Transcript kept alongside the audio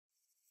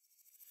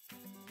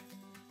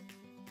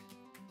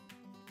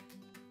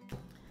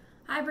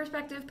Hi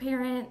prospective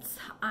parents,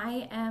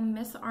 I am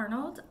Miss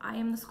Arnold. I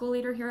am the school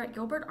leader here at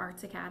Gilbert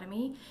Arts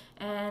Academy,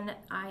 and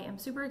I am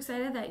super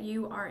excited that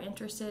you are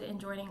interested in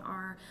joining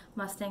our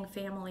Mustang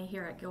family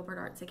here at Gilbert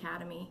Arts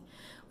Academy.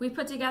 We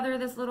put together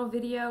this little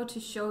video to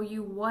show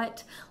you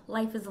what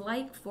life is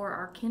like for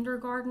our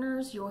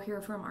kindergartners. You'll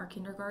hear from our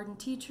kindergarten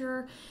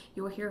teacher,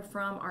 you'll hear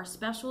from our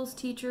specials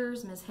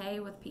teachers, Ms. Hay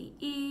with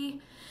PE,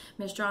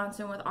 Ms.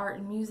 Johnson with art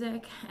and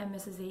music, and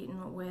Mrs.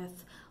 Eaton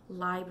with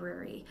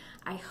library.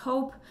 I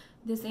hope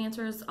this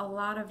answers a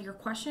lot of your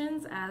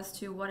questions as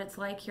to what it's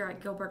like here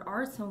at Gilbert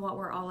Arts and what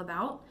we're all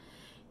about.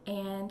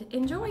 And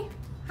enjoy.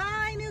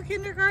 Hi, new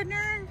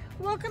kindergartner.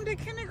 Welcome to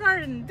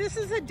kindergarten. This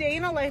is a day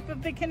in the life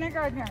of the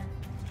kindergartner.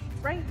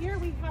 Right here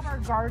we have our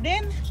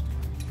garden.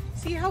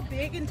 See how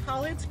big and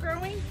tall it's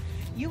growing?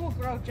 You will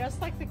grow just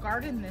like the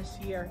garden this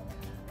year.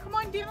 Come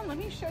on down, let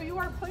me show you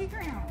our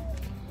playground.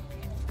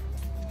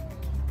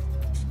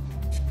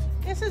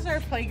 This is our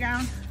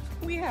playground.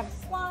 We have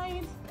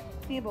slides,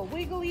 we have a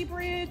wiggly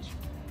bridge,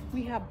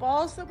 we have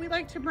balls that we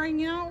like to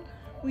bring out.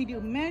 We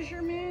do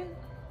measurement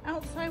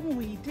outside when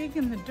we dig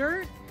in the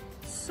dirt.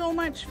 So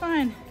much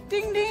fun.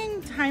 Ding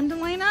ding, time to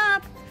line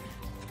up.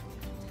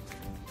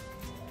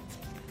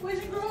 Boys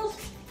and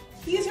girls,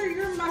 these are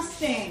your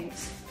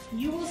Mustangs.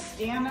 You will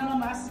stand on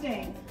a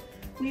Mustang.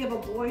 We have a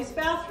boys'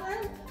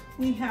 bathroom,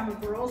 we have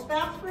a girls'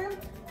 bathroom.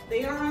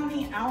 They are on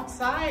the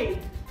outside.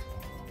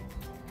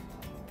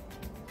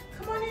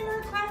 Come on in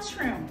our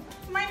classroom.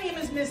 My name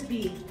is Miss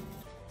B.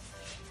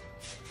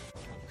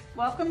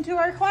 Welcome to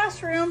our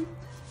classroom.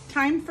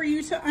 Time for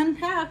you to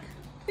unpack.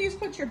 Please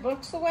put your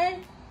books away,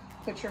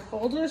 put your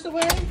folders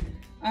away,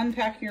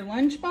 unpack your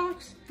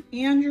lunchbox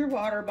and your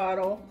water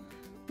bottle.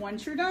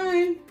 Once you're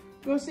done,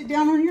 go sit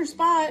down on your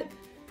spot.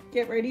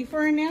 Get ready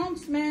for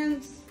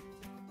announcements.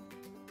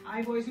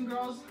 Hi, boys and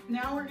girls.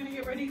 Now we're gonna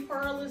get ready for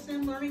our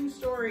listen learning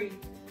story.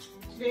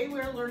 Today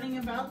we're learning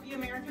about the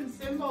American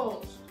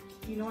symbols.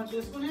 You know what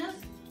this one is?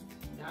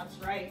 That's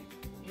right,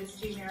 it's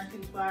the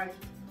American flag.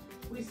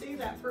 We say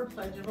that for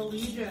Pledge of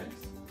Allegiance.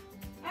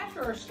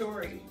 After our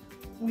story,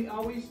 we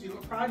always do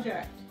a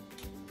project.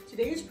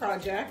 Today's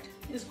project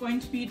is going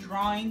to be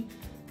drawing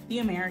the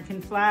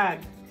American flag.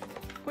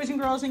 Boys and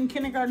girls in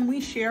kindergarten, we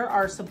share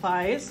our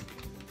supplies.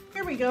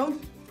 Here we go.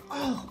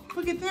 Oh,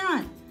 look at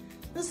that.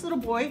 This little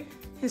boy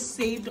has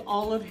saved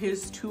all of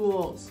his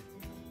tools.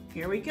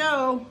 Here we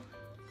go.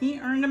 He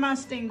earned a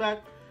Mustang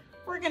buck.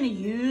 We're gonna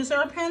use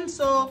our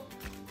pencil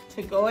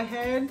to go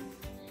ahead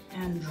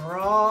and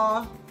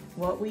draw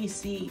what we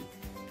see.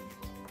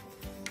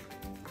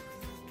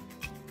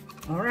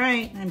 All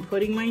right, I'm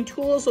putting my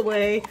tools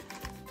away.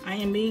 I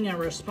am being a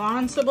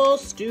responsible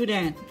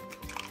student.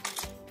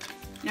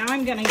 Now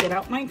I'm gonna get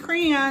out my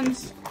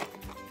crayons,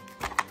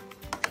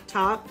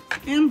 top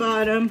and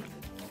bottom.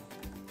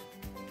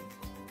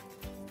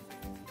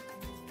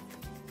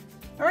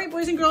 All right,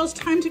 boys and girls,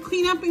 time to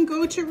clean up and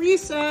go to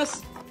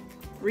recess.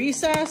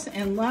 Recess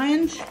and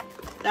lunch,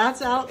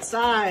 that's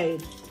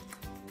outside.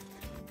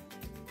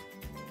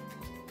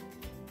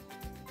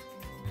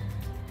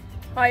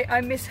 Hi,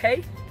 I'm Miss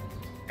Hay.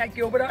 At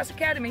Gilbert Arts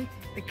Academy,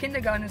 the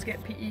kindergartners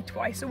get PE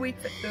twice a week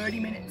for 30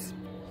 minutes.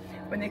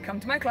 When they come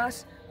to my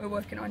class, we're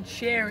working on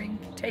sharing,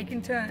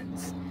 taking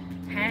turns,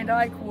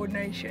 hand-eye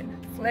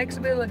coordination,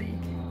 flexibility,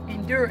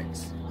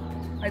 endurance.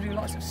 I do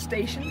lots of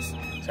stations,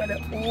 so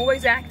they're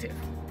always active.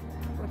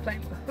 We're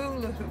playing with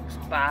hula hoops,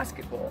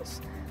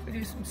 basketballs. We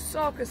do some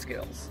soccer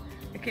skills.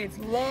 The kids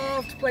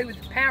love to play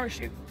with the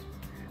parachute.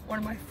 One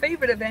of my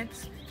favorite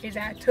events is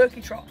our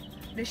turkey trot.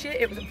 This year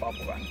it was a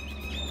bubble run.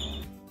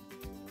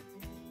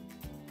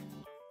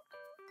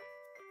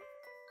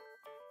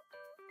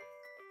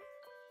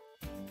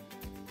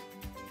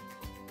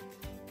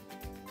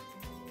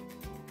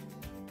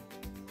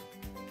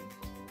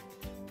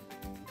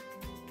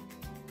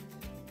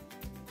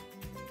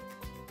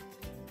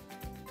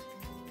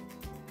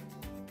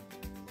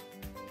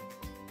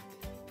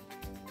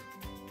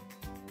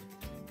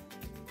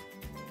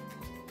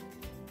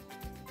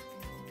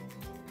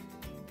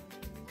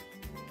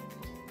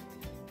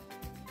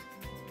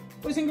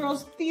 Boys and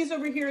girls, these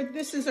over here,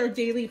 this is our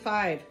daily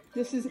 5.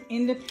 This is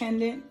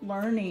independent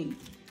learning.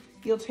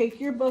 You'll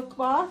take your book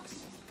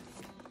box,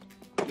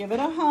 give it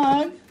a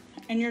hug,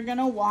 and you're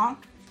gonna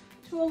walk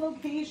to a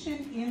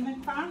location in the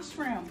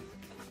classroom.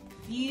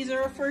 These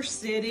are for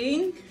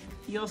sitting.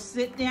 You'll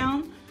sit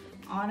down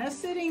on a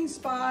sitting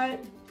spot,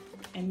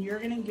 and you're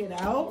gonna get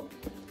out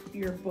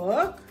your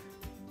book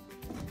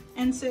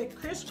and sit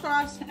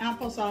crisscross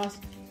applesauce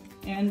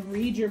and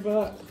read your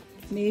book.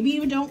 Maybe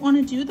you don't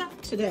wanna do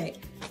that today.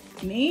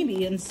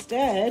 Maybe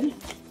instead,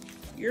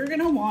 you're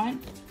gonna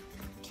want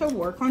to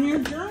work on your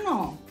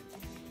journal.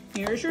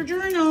 Here's your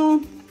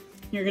journal.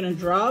 You're gonna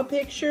draw a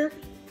picture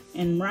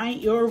and write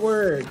your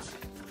words.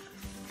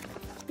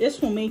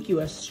 This will make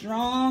you a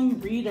strong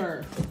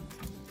reader.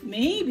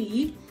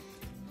 Maybe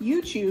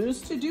you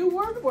choose to do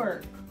word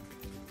work.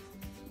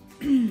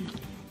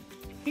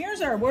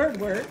 Here's our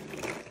word work.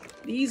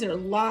 These are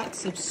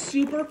lots of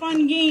super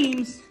fun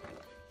games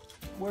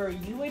where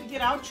you would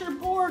get out your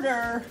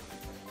border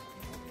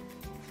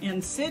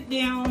and sit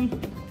down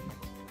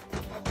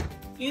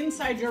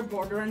inside your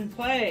border and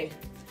play.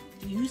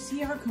 Do you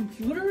see our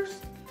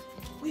computers?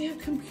 We have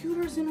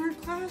computers in our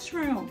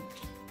classroom.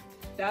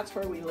 That's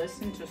where we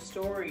listen to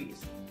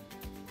stories.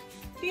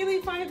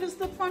 Daily 5 is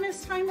the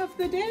funnest time of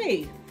the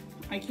day.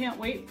 I can't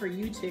wait for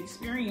you to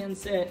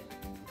experience it.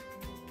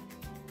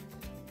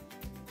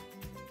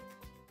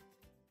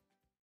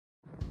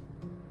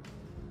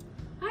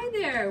 Hi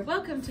there,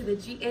 welcome to the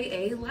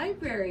GAA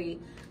Library.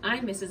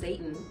 I'm Mrs.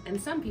 Ayton,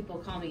 and some people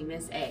call me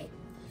Miss A.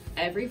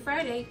 Every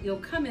Friday, you'll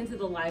come into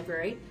the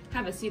library,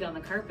 have a seat on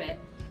the carpet,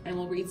 and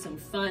we'll read some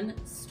fun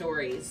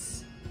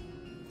stories.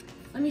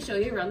 Let me show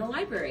you around the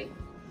library.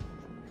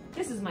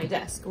 This is my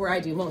desk where I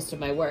do most of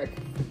my work.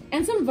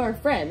 And some of our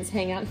friends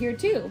hang out here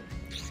too.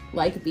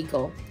 Like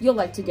Beagle, you'll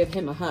like to give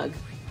him a hug.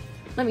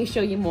 Let me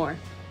show you more.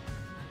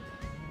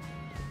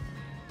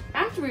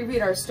 After we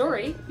read our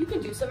story, you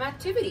can do some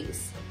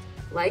activities,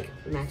 like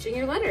matching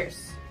your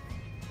letters.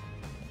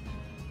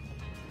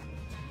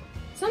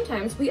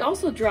 Sometimes we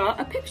also draw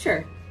a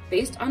picture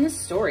based on the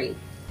story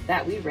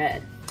that we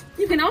read.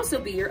 You can also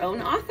be your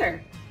own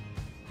author.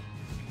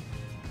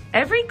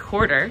 Every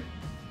quarter,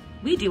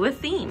 we do a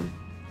theme.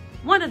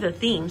 One of the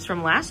themes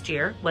from last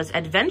year was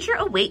Adventure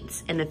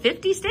Awaits in the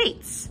 50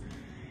 States.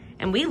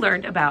 And we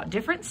learned about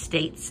different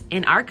states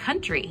in our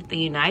country, the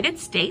United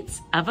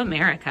States of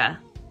America.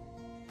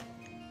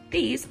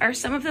 These are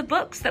some of the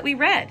books that we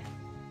read.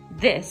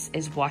 This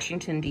is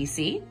Washington,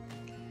 D.C.,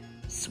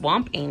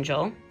 Swamp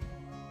Angel.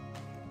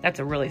 That's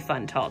a really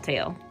fun tall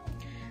tale.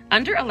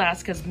 Under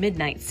Alaska's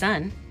Midnight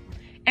Sun.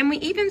 And we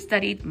even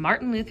studied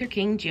Martin Luther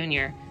King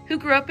Jr., who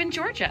grew up in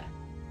Georgia.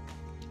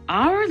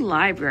 Our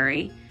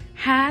library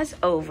has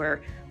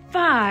over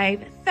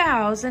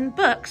 5,000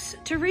 books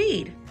to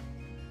read.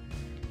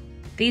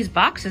 These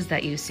boxes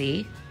that you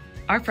see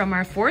are from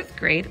our 4th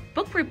grade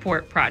book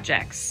report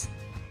projects.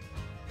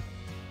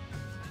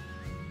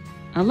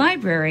 A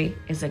library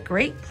is a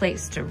great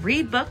place to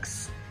read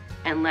books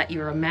and let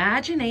your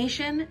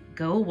imagination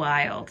go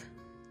wild.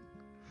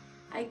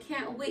 I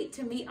can't wait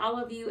to meet all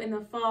of you in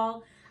the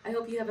fall. I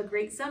hope you have a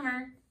great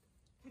summer.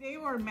 Today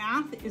our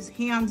math is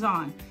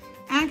hands-on.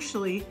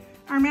 Actually,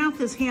 our math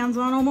is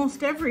hands-on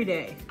almost every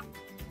day.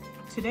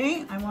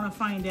 Today I want to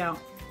find out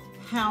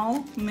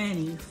how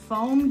many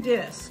foam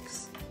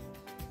discs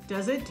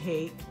does it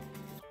take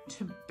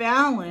to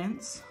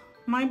balance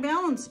my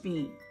balance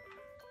beam.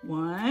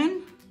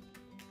 1,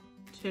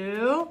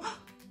 2,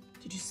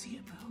 did you see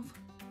it move?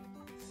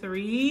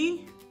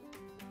 3,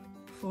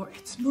 4,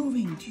 it's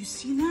moving. Do you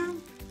see that?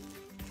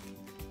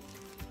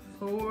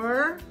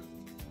 4,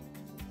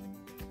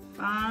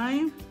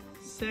 5,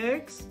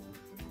 6,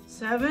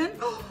 7.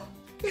 Oh,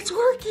 it's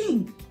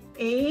working.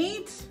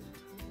 8,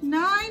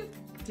 9.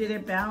 Did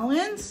it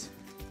balance?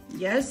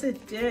 Yes,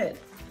 it did.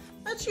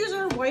 Let's use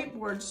our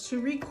whiteboards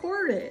to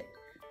record it.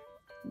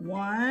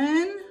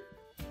 1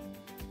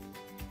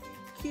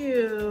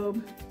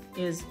 cube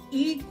is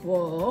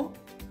equal,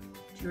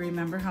 do you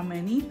remember how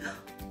many?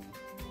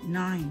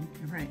 9,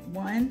 you're right.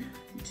 1,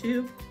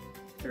 2,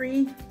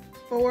 3,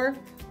 4,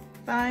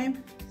 5,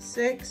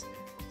 6,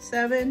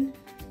 7,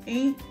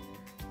 8,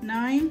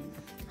 9.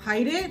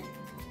 Hide it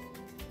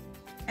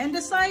and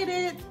decide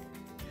it.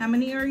 How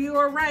many are you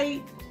are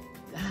right?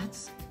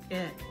 That's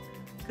it.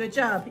 Good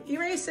job.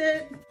 Erase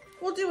it.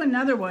 We'll do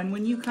another one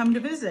when you come to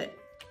visit.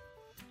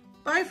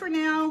 Bye for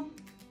now.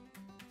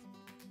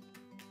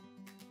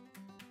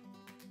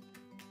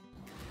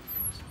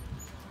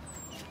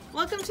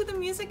 Welcome to the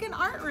Music and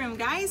Art Room,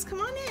 guys. Come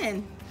on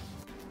in.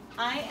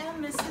 I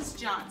am Mrs.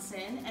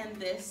 Johnson, and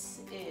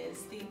this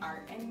is the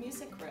Art and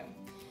Music Room.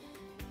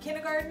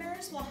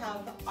 Kindergartners will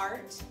have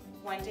art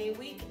one day a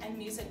week and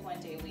music one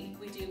day a week.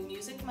 We do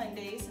Music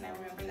Mondays, and I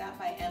remember that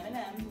by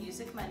M&M,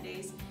 Music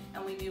Mondays,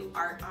 and we do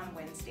art on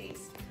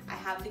Wednesdays. I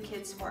have the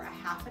kids for a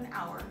half an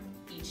hour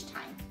each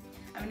time.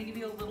 I'm going to give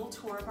you a little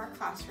tour of our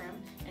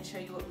classroom and show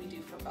you what we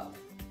do for both.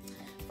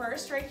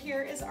 First, right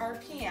here is our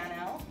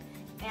piano,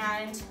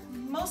 and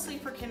mostly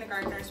for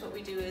kindergartners, what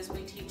we do is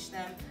we teach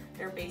them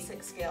their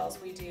basic scales.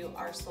 We do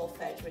our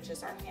solfege, which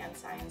is our hand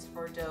signs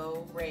for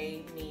do,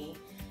 re, mi,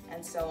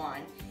 and so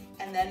on.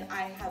 And then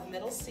I have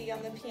middle C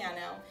on the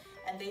piano,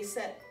 and they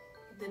set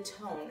the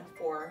tone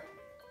for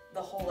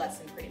the whole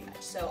lesson pretty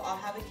much. So I'll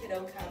have a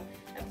kiddo come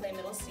and play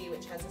middle C,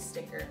 which has a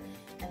sticker,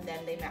 and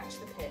then they match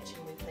the pitch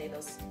and we play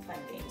those fun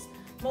games.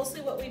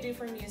 Mostly what we do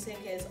for music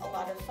is a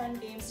lot of fun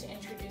games to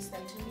introduce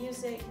them to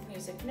music,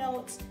 music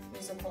notes,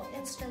 musical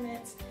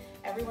instruments.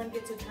 Everyone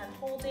gets a turn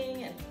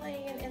holding and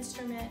playing an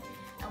instrument,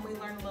 and we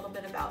learn a little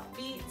bit about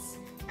beats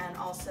and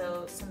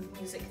also some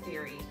music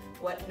theory,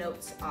 what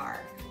notes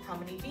are, how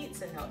many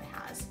beats a note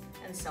has,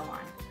 and so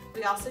on.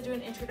 We also do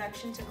an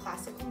introduction to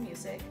classical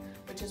music,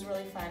 which is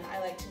really fun. I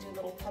like to do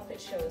little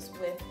puppet shows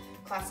with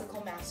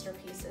classical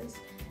masterpieces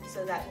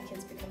so that the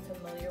kids become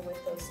familiar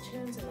with those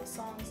tunes and those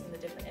songs and the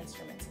different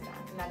instruments in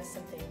that. And that is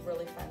something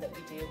really fun that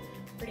we do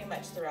pretty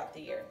much throughout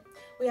the year.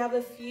 We have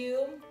a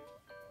few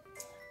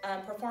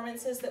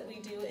performances that we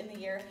do in the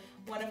year.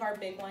 One of our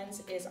big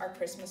ones is our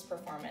Christmas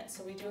performance.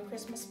 So we do a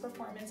Christmas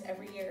performance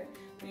every year.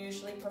 We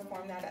usually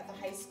perform that at the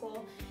high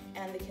school,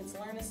 and the kids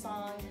learn a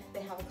song,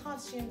 they have a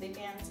costume, they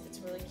dance, it's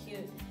really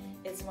cute.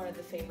 It's one of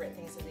the favorite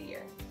things of the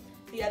year.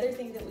 The other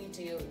thing that we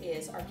do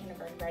is our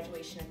kindergarten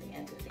graduation at the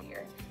end of the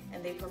year,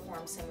 and they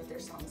perform some of their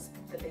songs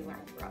that they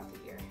learned throughout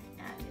the year,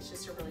 and it's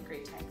just a really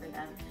great time for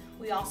them.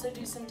 We also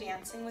do some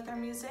dancing with our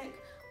music.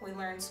 We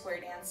learn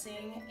square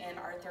dancing in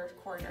our third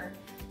quarter.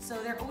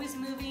 So they're always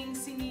moving,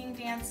 singing,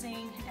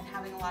 dancing, and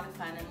having a lot of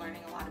fun and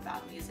learning a lot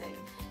about music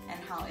and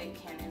how it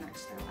can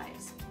enrich their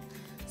lives.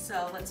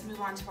 So let's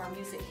move on to our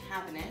music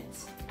cabinet.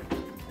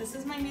 This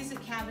is my music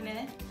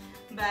cabinet,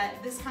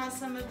 but this has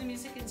some of the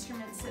music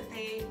instruments that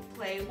they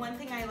play. One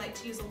thing I like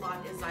to use a lot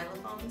is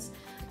xylophones.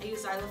 I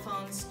use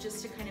xylophones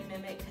just to kind of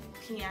mimic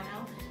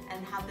piano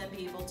and have them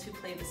be able to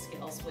play the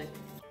scales with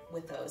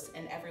those,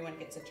 and everyone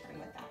gets a turn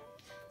with that.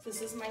 So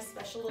this is my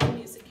special little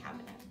music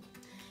cabinet.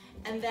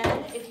 And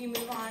then if you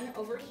move on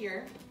over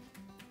here,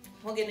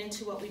 we'll get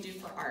into what we do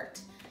for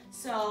art.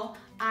 So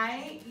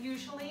I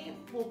usually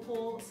will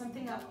pull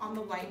something up on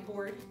the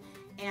whiteboard,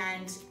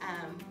 and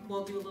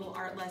we'll do a little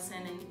art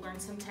lesson and learn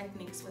some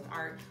techniques with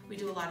art. We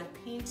do a lot of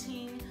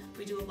painting,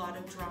 we do a lot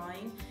of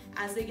drawing.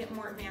 As they get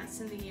more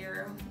advanced in the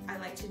year, I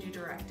like to do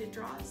directed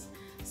draws.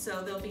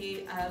 So there'll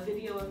be a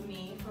video of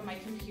me from my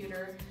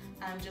computer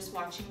just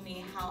watching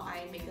me how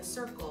I make a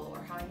circle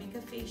or how I make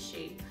a face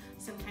shape.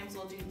 Sometimes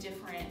we'll do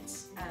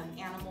different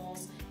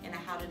animals and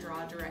how to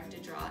draw a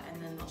directed draw,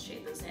 and then they'll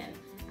shade those in.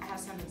 I have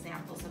some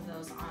examples of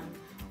those on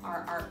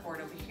our artboard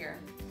over here.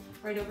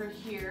 Right over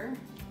here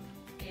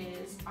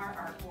is our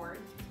artboard.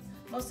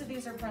 Most of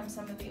these are from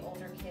some of the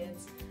older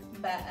kids,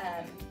 but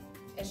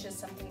it's just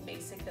something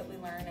basic that we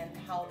learn, and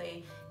how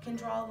they can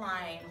draw a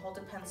line, hold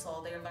a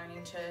pencil. They're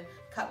learning to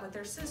cut with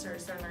their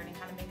scissors. They're learning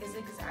how to make a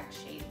zigzag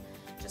shape.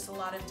 Just a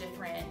lot of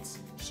different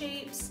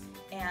shapes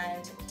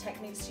and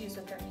techniques to use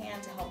with their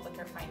hand to help with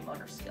their fine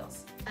motor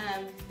skills.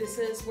 This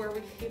is where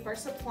we keep our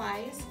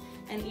supplies,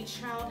 and each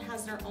child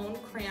has their own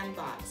crayon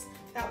box.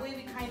 That way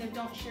we kind of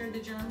don't share the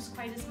germs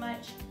quite as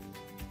much,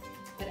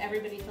 but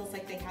everybody feels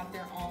like they have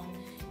their own,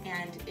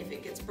 and if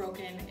it gets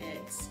broken,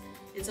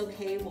 it's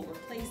okay, we'll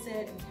replace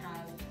it, and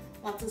have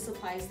lots of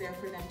supplies there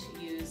for them to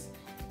use,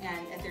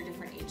 and at their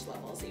different age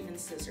levels, even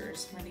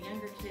scissors for the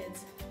younger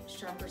kids,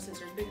 sharper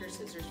scissors, bigger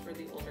scissors for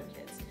the older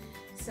kids.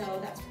 So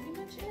that's pretty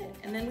much it.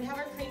 And then we have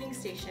our cleaning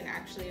station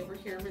actually over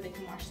here where they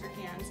can wash their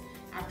hands.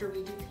 After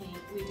we do paint,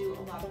 we do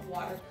a lot of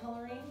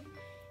watercoloring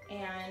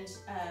and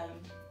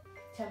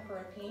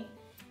tempera paint,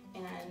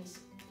 and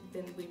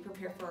then we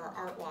prepare for our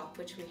art walk,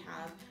 which we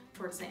have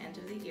towards the end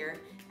of the year,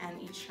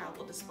 and each child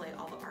will display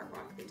all the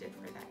artwork they did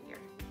for that year.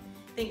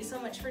 Thanks so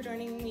much for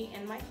joining me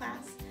in my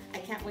class. I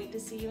can't wait to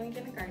see you in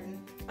kindergarten.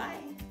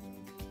 Bye.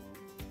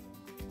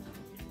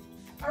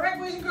 All right,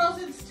 boys and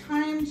girls, it's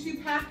time to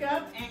pack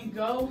up and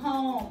go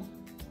home.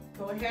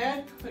 Go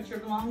ahead, put your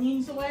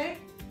belongings away.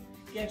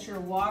 Get your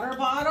water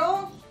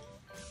bottle.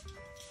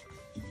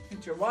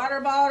 Get your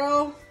water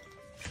bottle.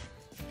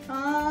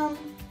 Come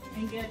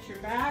and get your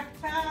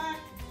backpack.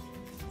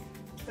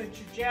 Put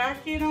your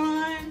jacket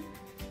on.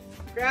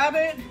 Grab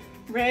it.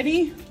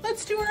 Ready?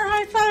 Let's do our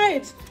high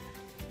fives.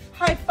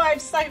 High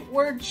five sight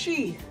word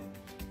she.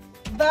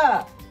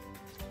 The.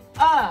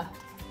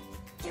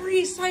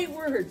 3 sight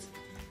words.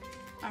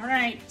 All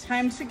right,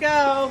 time to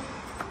go.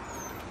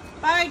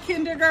 Bye,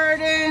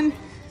 kindergarten.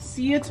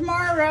 See you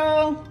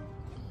tomorrow.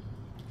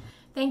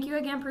 Thank you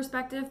again,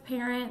 prospective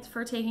parents,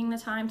 for taking the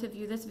time to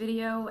view this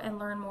video and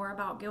learn more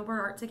about Gilbert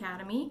Arts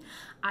Academy.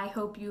 I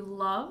hope you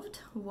loved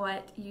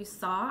what you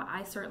saw.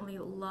 I certainly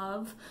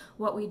love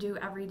what we do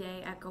every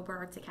day at Gilbert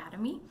Arts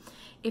Academy.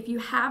 If you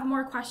have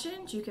more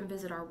questions, you can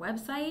visit our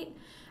website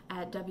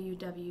at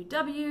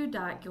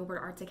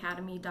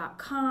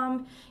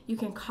www.gilbertartsacademy.com. You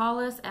can call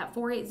us at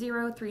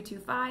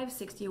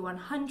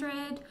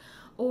 480-325-6100,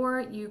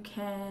 or you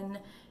can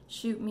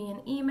shoot me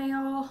an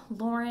email,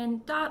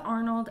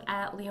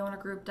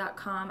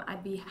 lauren.arnold@leonagroup.com.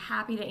 I'd be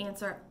happy to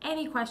answer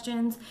any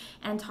questions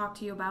and talk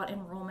to you about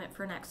enrollment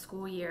for next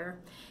school year.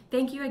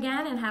 Thank you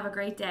again, and have a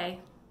great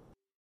day.